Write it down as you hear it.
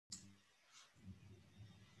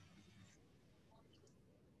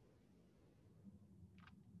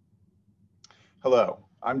Hello,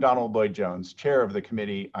 I'm Donald Lloyd-Jones, Chair of the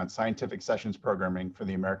Committee on Scientific Sessions Programming for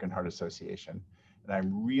the American Heart Association. And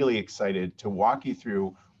I'm really excited to walk you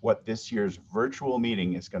through what this year's virtual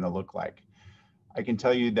meeting is going to look like. I can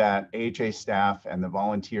tell you that AHA staff and the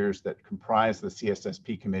volunteers that comprise the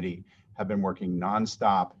CSSP committee have been working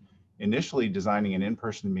nonstop, initially designing an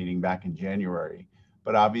in-person meeting back in January.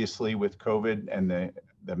 But obviously with COVID and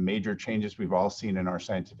the major changes we've all seen in our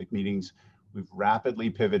scientific meetings, we've rapidly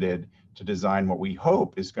pivoted to design what we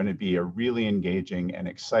hope is going to be a really engaging and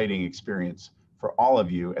exciting experience for all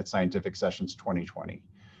of you at Scientific Sessions 2020.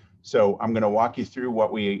 So I'm going to walk you through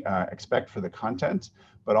what we expect for the content,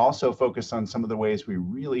 but also focus on some of the ways we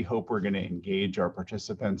really hope we're going to engage our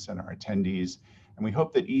participants and our attendees. And we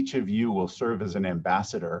hope that each of you will serve as an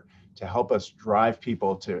ambassador to help us drive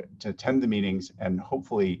people to attend the meetings and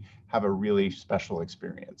hopefully have a really special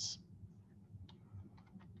experience.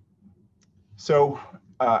 So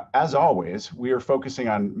as always, we are focusing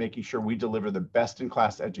on making sure we deliver the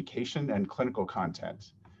best-in-class education and clinical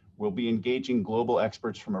content. We'll be engaging global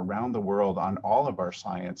experts from around the world on all of our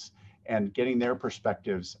science and getting their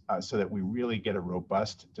perspectives so that we really get a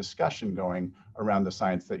robust discussion going around the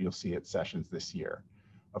science that you'll see at sessions this year.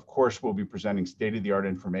 Of course, we'll be presenting state-of-the-art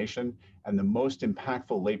information and the most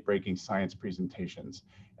impactful late-breaking science presentations.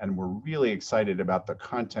 And we're really excited about the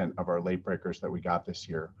content of our late breakers that we got this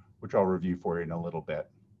year, which I'll review for you in a little bit.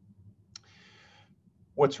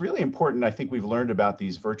 What's really important, I think we've learned about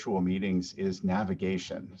these virtual meetings is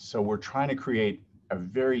navigation. So we're trying to create a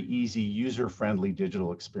very easy, user-friendly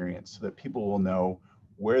digital experience so that people will know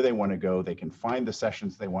where they want to go, they can find the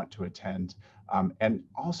sessions they want to attend, and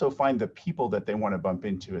also find the people that they want to bump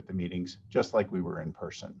into at the meetings, just like we were in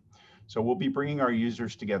person. So we'll be bringing our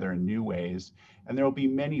users together in new ways, and there will be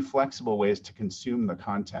many flexible ways to consume the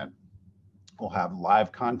content. We'll have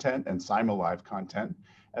live content and simul-live content,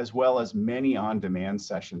 as well as many on-demand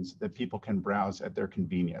sessions that people can browse at their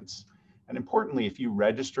convenience. And importantly, if you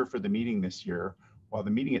register for the meeting this year, while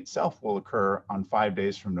the meeting itself will occur on 5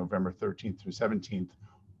 days from November 13th through 17th,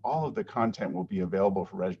 all of the content will be available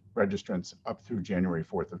for registrants up through January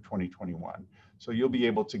 4th of 2021. So you'll be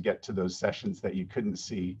able to get to those sessions that you couldn't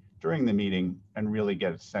see during the meeting and really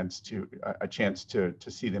get a chance to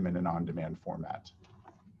see them in an on-demand format.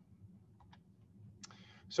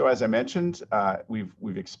 So as I mentioned,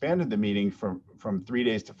 we've expanded the meeting from 3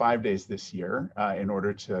 days to 5 days this year in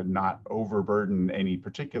order to not overburden any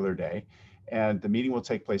particular day. And the meeting will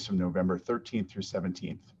take place from November 13th through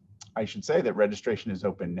 17th. I should say that registration is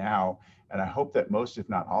open now, and I hope that most, if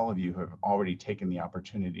not all of you, have already taken the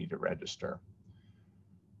opportunity to register.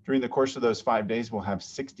 During the course of those 5 days, we'll have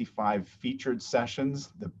 65 featured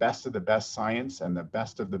sessions, the best of the best science and the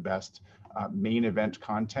best of the best main event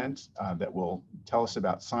content that will tell us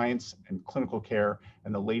about science and clinical care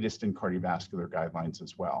and the latest in cardiovascular guidelines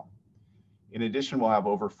as well. In addition, we'll have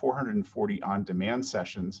over 440 on-demand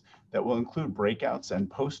sessions that will include breakouts and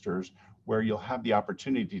posters where you'll have the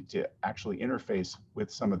opportunity to actually interface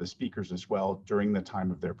with some of the speakers as well during the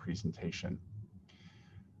time of their presentation.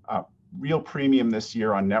 Real premium this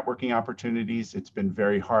year on networking opportunities. It's been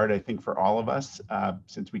very hard, I think, for all of us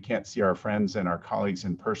since we can't see our friends and our colleagues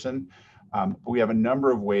in person. But we have a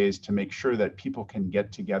number of ways to make sure that people can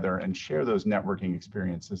get together and share those networking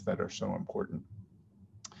experiences that are so important.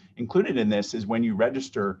 Included in this is when you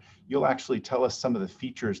register, you'll actually tell us some of the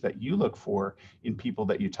features that you look for in people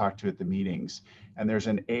that you talk to at the meetings. And there's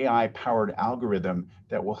an AI-powered algorithm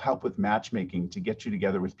that will help with matchmaking to get you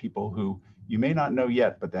together with people who you may not know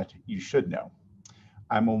yet, but that you should know.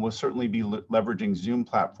 We'll certainly be leveraging Zoom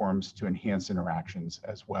platforms to enhance interactions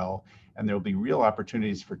as well. And there'll be real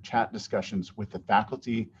opportunities for chat discussions with the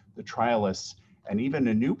faculty, the trialists, and even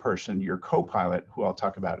a new person, your co-pilot, who I'll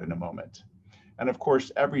talk about in a moment. And of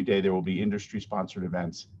course, every day there will be industry-sponsored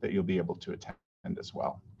events that you'll be able to attend as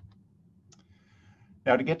well.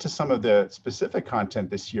 Now, to get to some of the specific content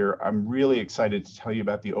this year, I'm really excited to tell you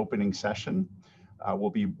about the opening session.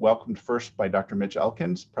 We'll be welcomed first by Dr. Mitch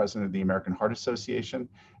Elkins, President of the American Heart Association,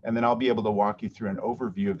 and then I'll be able to walk you through an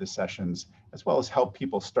overview of the sessions, as well as help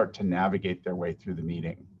people start to navigate their way through the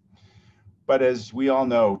meeting. But as we all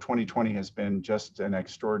know, 2020 has been just an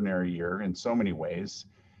extraordinary year in so many ways,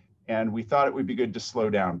 and we thought it would be good to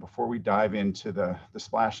slow down before we dive into the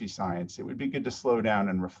splashy science. It would be good to slow down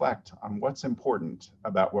and reflect on what's important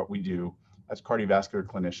about what we do as cardiovascular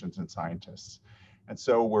clinicians and scientists. And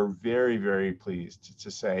so we're very, very pleased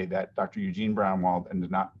to say that Dr. Eugene Braunwald and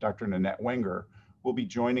Dr. Nanette Wenger will be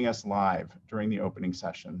joining us live during the opening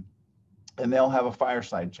session. And they'll have a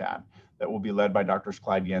fireside chat that will be led by Drs.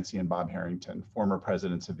 Clyde Yancey and Bob Harrington, former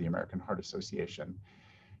presidents of the American Heart Association.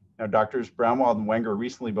 Now, Doctors Brownwald and Wenger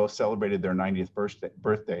recently both celebrated their 90th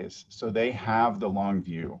birthdays, so they have the long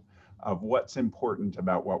view of what's important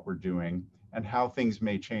about what we're doing and how things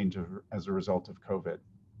may change as a result of COVID.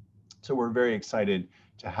 So we're very excited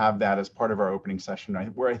to have that as part of our opening session,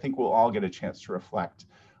 where I think we'll all get a chance to reflect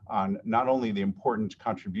on not only the important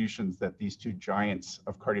contributions that these two giants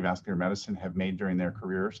of cardiovascular medicine have made during their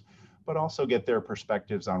careers, but also get their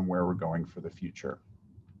perspectives on where we're going for the future.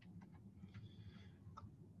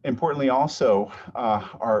 Importantly also,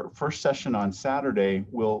 our first session on Saturday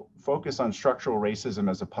will focus on structural racism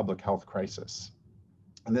as a public health crisis.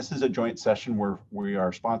 And this is a joint session where we are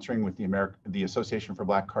sponsoring with the Association for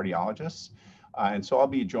Black Cardiologists. And so I'll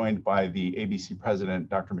be joined by the ABC president,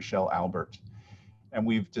 Dr. Michelle Albert. And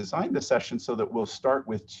we've designed the session so that we'll start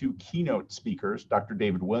with two keynote speakers, Dr.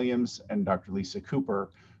 David Williams and Dr. Lisa Cooper,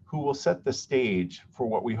 who will set the stage for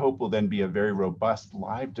what we hope will then be a very robust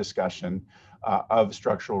live discussion of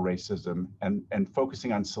structural racism and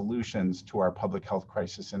focusing on solutions to our public health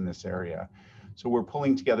crisis in this area. So we're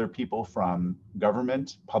pulling together people from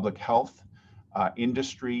government, public health,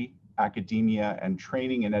 industry, academia, and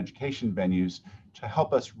training and education venues to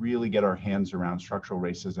help us really get our hands around structural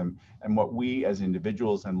racism and what we as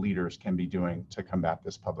individuals and leaders can be doing to combat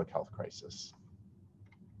this public health crisis.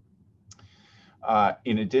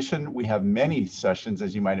 In addition, we have many sessions,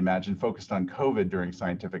 as you might imagine, focused on COVID during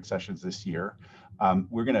scientific sessions this year.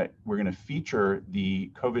 We're gonna feature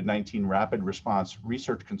the COVID-19 Rapid Response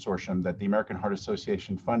Research Consortium that the American Heart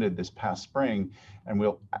Association funded this past spring, and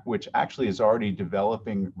which actually is already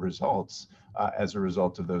developing results as a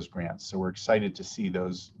result of those grants. So we're excited to see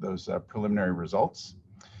those preliminary results.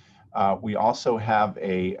 We also have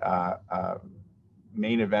a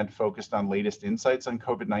main event focused on latest insights on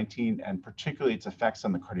COVID-19 and particularly its effects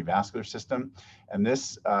on the cardiovascular system. And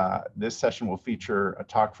this session will feature a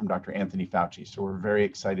talk from Dr. Anthony Fauci. So we're very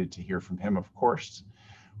excited to hear from him, of course.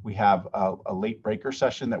 We have a late breaker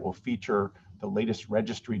session that will feature the latest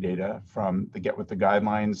registry data from the Get With The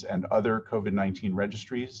Guidelines and other COVID-19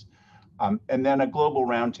 registries. And then a global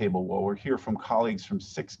roundtable where we'll hear from colleagues from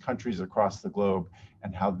 6 countries across the globe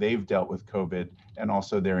and how they've dealt with COVID and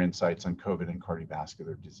also their insights on COVID and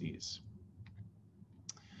cardiovascular disease.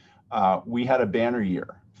 We had a banner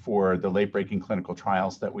year for the late-breaking clinical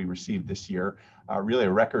trials that we received this year, really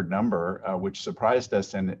a record number, which surprised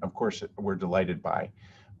us and of course we're delighted by.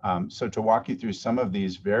 So to walk you through some of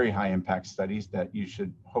these very high impact studies that you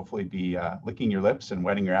should hopefully be licking your lips and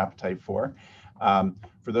whetting your appetite for.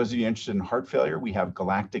 For those of you interested in heart failure, we have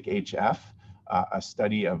Galactic HF, a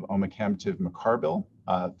study of omecamtiv mecarbil,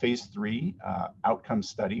 phase 3 outcome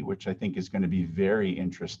study, which I think is going to be very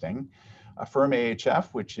interesting. Affirm AHF,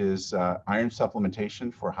 which is iron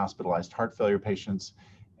supplementation for hospitalized heart failure patients.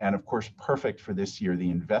 And of course, perfect for this year, the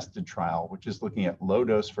INVESTED trial, which is looking at low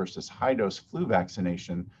dose versus high dose flu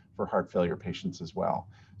vaccination for heart failure patients as well.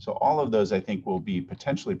 So all of those I think will be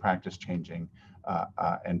potentially practice changing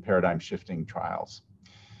and paradigm shifting trials.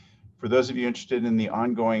 For those of you interested in the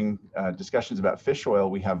ongoing discussions about fish oil,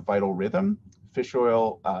 we have Vital Rhythm, fish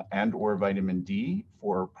oil and or vitamin D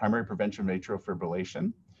for primary prevention of atrial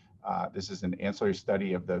fibrillation. This is an ancillary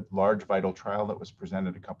study of the large Vital trial that was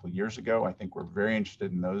presented a couple of years ago. I think we're very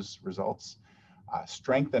interested in those results.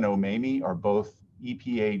 Strength and Omami are both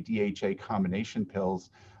EPA-DHA combination pills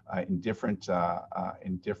in different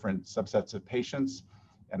subsets of patients.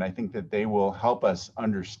 And I think that they will help us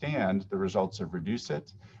understand the results of Reduce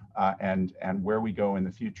It and where we go in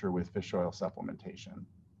the future with fish oil supplementation.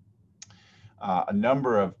 A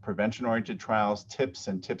number of prevention-oriented trials, TIPS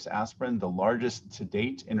and TIPS aspirin, the largest to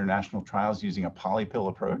date international trials using a polypill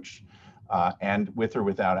approach and with or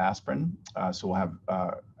without aspirin. So we'll have,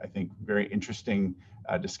 I think, very interesting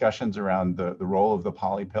discussions around the role of the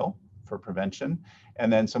polypill for prevention,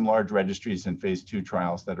 and then some large registries and phase 2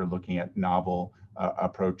 trials that are looking at novel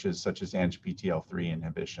approaches such as ANGPTL3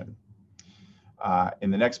 inhibition.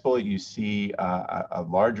 In the next bullet, you see a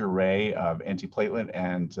large array of antiplatelet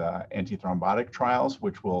and antithrombotic trials,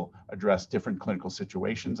 which will address different clinical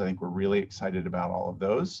situations. I think we're really excited about all of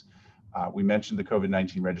those. We mentioned the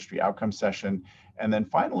COVID-19 registry outcome session. And then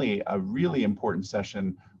finally, a really important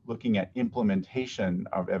session looking at implementation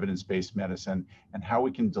of evidence-based medicine and how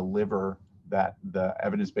we can deliver the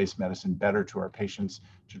evidence-based medicine better to our patients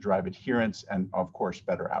to drive adherence and, of course,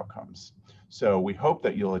 better outcomes. So we hope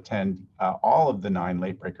that you'll attend all of the 9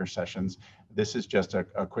 late breaker sessions. This is just a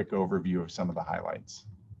quick overview of some of the highlights.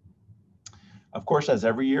 Of course, as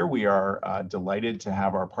every year, we are delighted to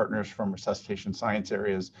have our partners from resuscitation science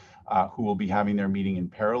areas who will be having their meeting in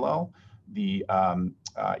parallel.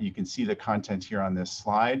 You can see the content here on this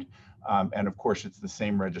slide. And of course, it's the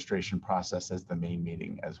same registration process as the main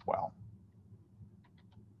meeting as well.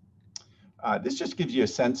 This just gives you a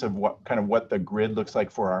sense of what the grid looks like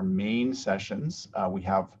for our main sessions. We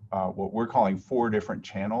have what we're calling 4 different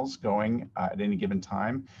channels going at any given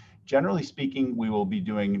time. Generally speaking, we will be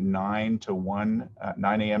doing 9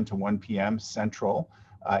 a.m. to 1 p.m. Central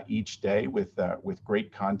each day with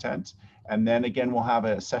great content. And then again, we'll have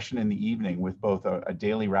a session in the evening with both a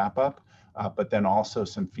daily wrap up, but then also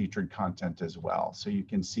some featured content as well. So you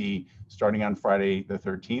can see starting on Friday the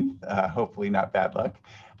 13th, hopefully not bad luck,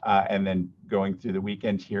 and then going through the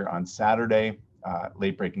weekend here on Saturday,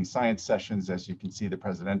 late breaking science sessions, as you can see the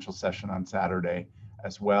presidential session on Saturday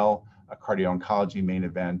as well, a cardio-oncology main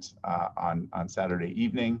event on Saturday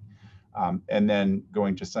evening, and then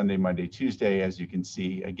going to Sunday, Monday, Tuesday, as you can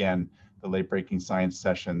see, again, the late breaking science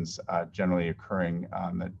sessions generally occurring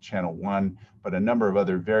on the channel 1, but a number of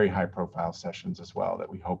other very high profile sessions as well that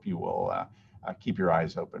we hope you will keep your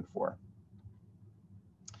eyes open for.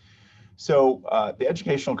 So the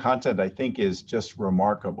educational content, I think, is just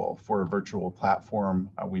remarkable for a virtual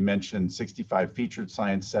platform. We mentioned 65 featured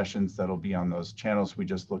science sessions that'll be on those channels we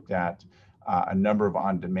just looked at, a number of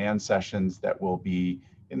on-demand sessions that will be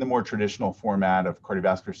in the more traditional format of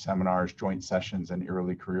cardiovascular seminars, joint sessions, and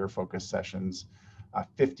early career focus sessions,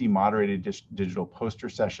 50 moderated digital poster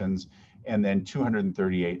sessions, and then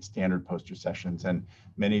 238 standard poster sessions. And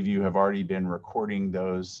many of you have already been recording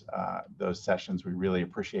those sessions. We really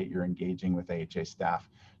appreciate your engaging with AHA staff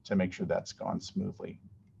to make sure that's gone smoothly.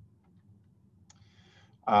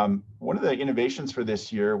 One of the innovations for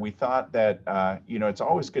this year, we thought that, it's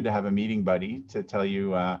always good to have a meeting buddy to tell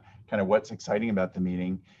you kind of what's exciting about the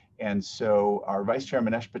meeting. And so our Vice Chair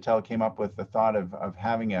Manesh Patel came up with the thought of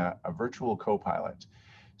having a virtual co-pilot.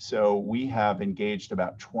 So we have engaged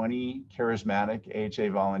about 20 charismatic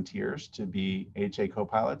AHA volunteers to be AHA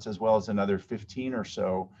co-pilots, as well as another 15 or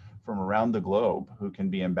so from around the globe who can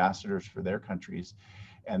be ambassadors for their countries.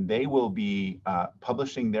 And they will be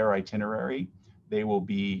publishing their itinerary. They will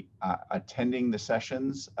be attending the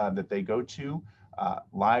sessions that they go to,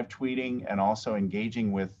 live tweeting, and also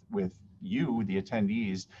engaging with you, the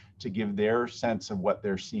attendees, to give their sense of what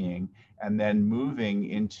they're seeing, and then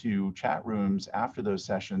moving into chat rooms after those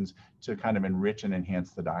sessions to kind of enrich and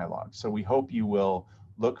enhance the dialogue. So we hope you will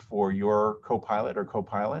look for your co-pilot or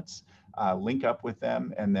co-pilots, link up with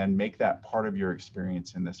them, and then make that part of your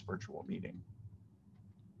experience in this virtual meeting.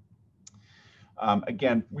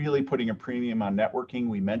 Again, really putting a premium on networking.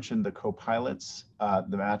 We mentioned the co-pilots,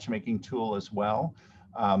 the matchmaking tool as well,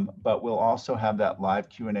 but we'll also have that live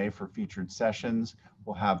Q&A for featured sessions.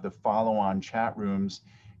 We'll have the follow-on chat rooms,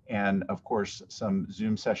 and of course, some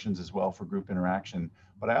Zoom sessions as well for group interaction.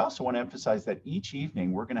 But I also want to emphasize that each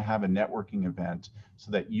evening we're going to have a networking event so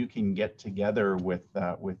that you can get together with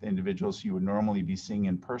individuals you would normally be seeing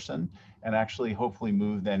in person, and actually hopefully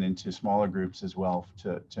move then into smaller groups as well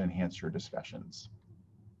to enhance your discussions.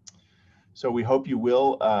 So we hope you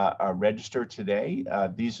will register today.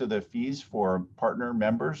 These are the fees for partner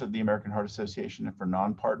members of the American Heart Association, and for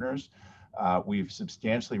non-partners, we've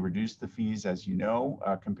substantially reduced the fees, as you know,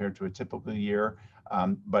 compared to a typical year,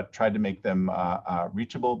 but tried to make them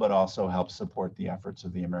reachable, but also help support the efforts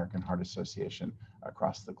of the American Heart Association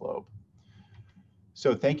across the globe.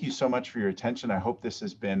 So thank you so much for your attention. I hope this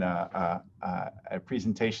has been a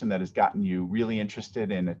presentation that has gotten you really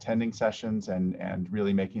interested in attending sessions and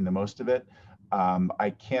really making the most of it.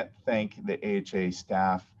 I can't thank the AHA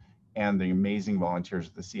staff and the amazing volunteers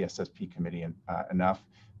of the CSSP committee enough.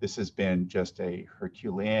 This has been just a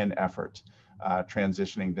Herculean effort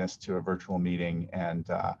transitioning this to a virtual meeting, and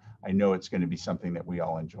I know it's going to be something that we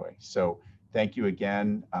all enjoy. So thank you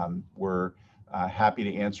again. We're happy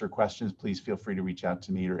to answer questions. Please feel free to reach out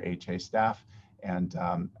to me or AHA staff, and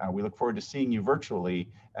we look forward to seeing you virtually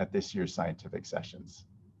at this year's scientific sessions.